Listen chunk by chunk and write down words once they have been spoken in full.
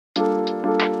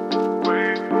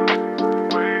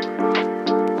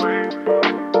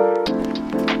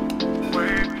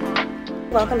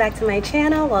Welcome back to my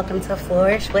channel. Welcome to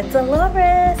Flourish with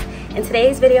Delores. In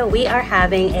today's video, we are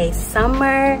having a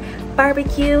summer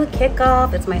barbecue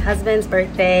kickoff. It's my husband's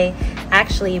birthday.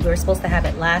 Actually, we were supposed to have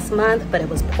it last month, but it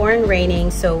was pouring raining,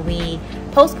 so we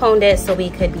postponed it so we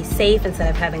could be safe instead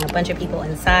of having a bunch of people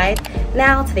inside.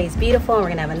 Now, today's beautiful and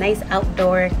we're gonna have a nice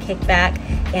outdoor kickback.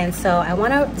 And so I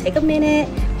wanna take a minute,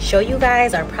 show you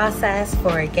guys our process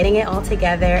for getting it all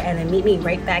together, and then meet me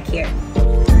right back here.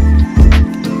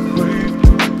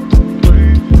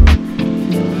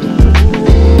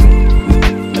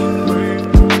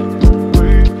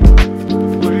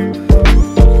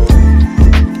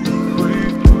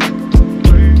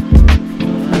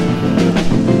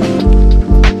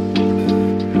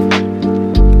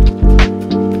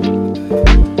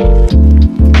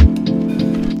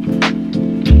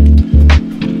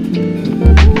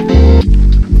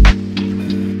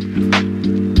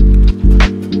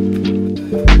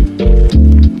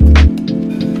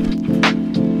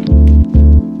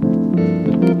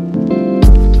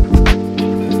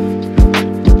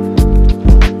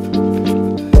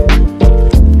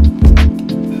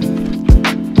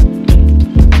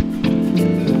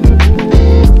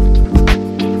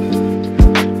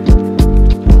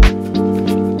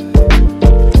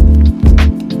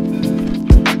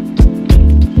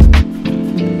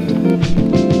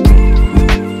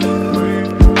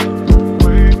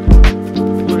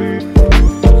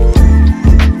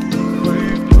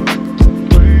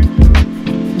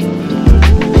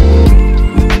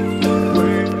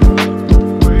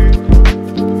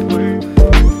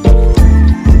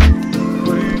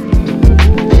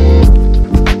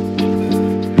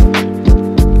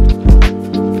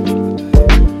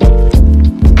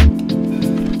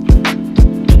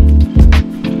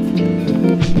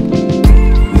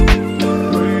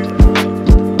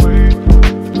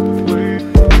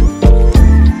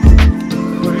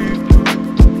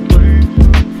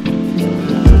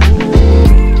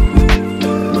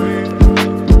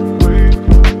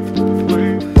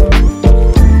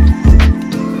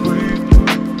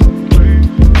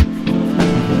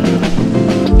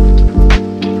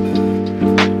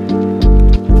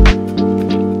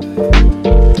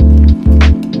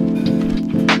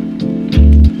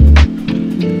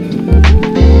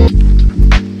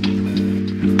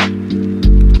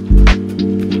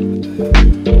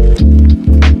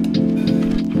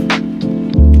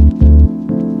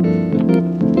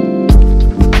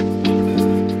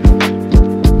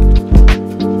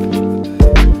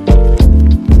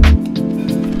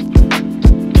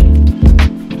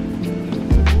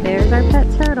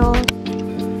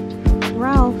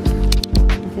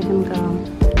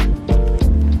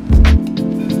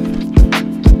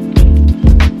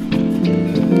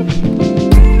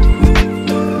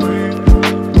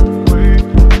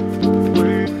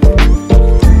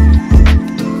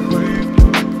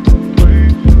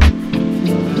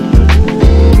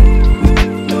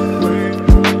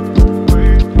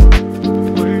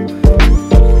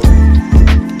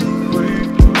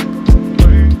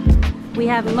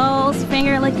 Mo's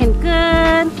finger looking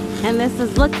good, and this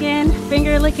is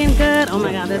finger looking good. Oh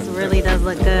my god, this really does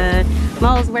look good.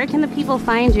 Mo's, where can the people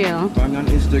find you? I'm on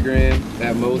Instagram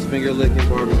at Mo's Finger Licking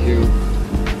Barbecue.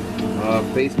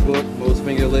 Facebook, Mo's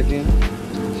Finger Licking.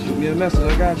 Shoot me a message,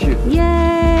 I got you.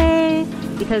 Yay!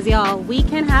 Because y'all, we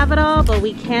can have it all, but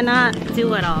we cannot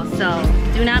do it all. So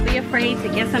do not be afraid to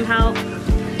get some help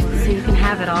so you can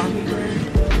have it all.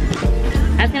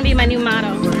 That's gonna be my new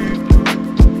motto.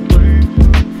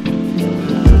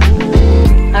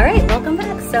 All right, welcome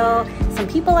back. So some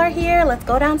people are here. Let's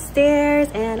go downstairs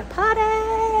and party.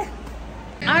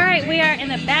 All right, we are in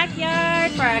the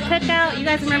backyard for our cookout. You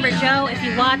guys remember Joe if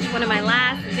you watched one of my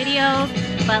last videos,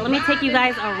 but let me take you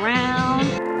guys around.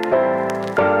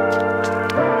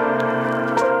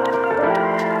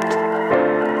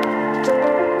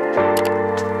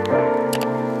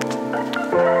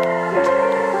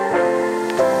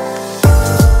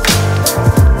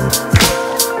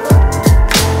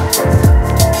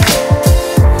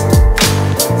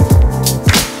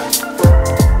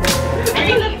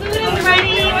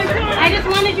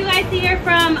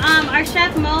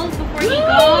 Chef Mo's before he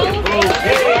goes.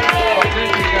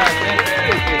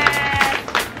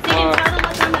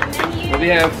 We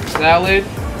have salad,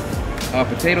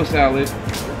 potato salad.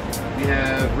 We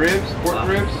have ribs, pork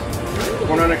ribs,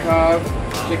 corn on the cob,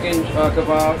 chicken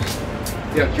kebabs.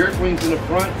 We have jerk wings in the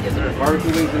front,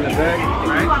 barbecue wings in the back,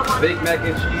 baked mac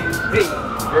and cheese,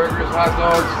 burgers, hot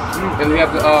dogs, and we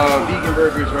have the vegan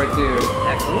burgers right there.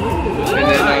 And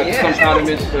then some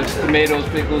condiments, tomatoes,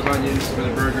 pickles, onions for the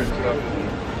burgers and stuff.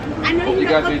 I know you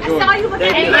guys enjoy. I saw you looking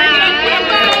at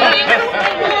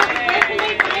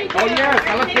Oh yes,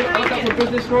 I look up for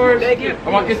business cards. Thank you.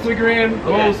 I'm on Instagram,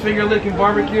 Gode's Finger Licking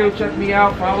Barbecue. Check me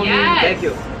out, follow me. Thank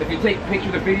you. If you take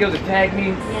pictures of videos and tag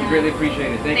me, I greatly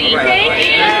appreciate it. Thank you. Thank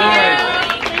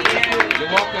you. You're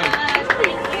welcome.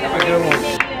 Have a good one.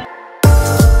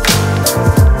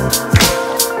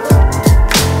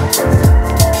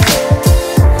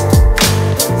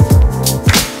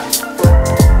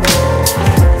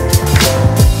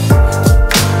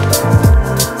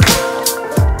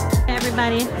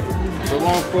 So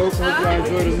long, folks. Hope y'all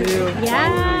enjoy the meal.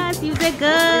 Yes, you did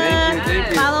good. Thank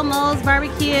you. Follow Mo's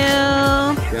Barbecue.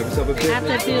 Grab yourself a business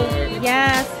After two,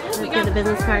 yes. Let's get the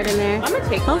business card in there. I'm gonna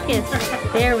take focus.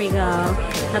 There we go.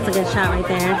 That's a good shot right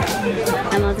there.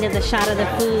 And let's get the shot of the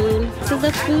food. This is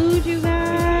the food, you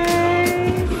guys.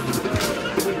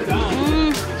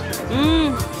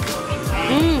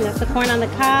 That's the corn on the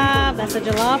cob. That's the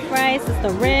jollof rice. That's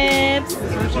the ribs.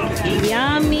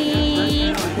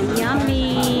 Yummy.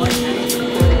 Yummy.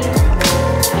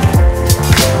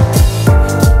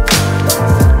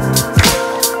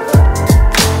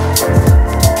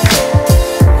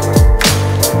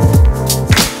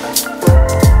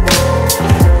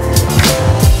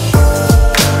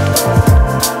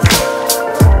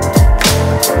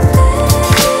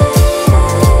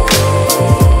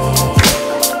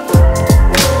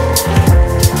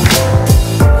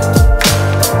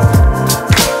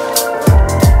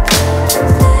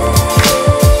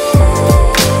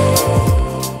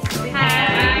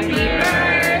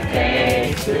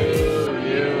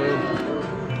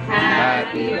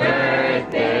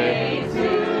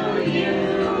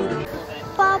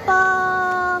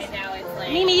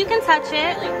 Touch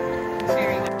it.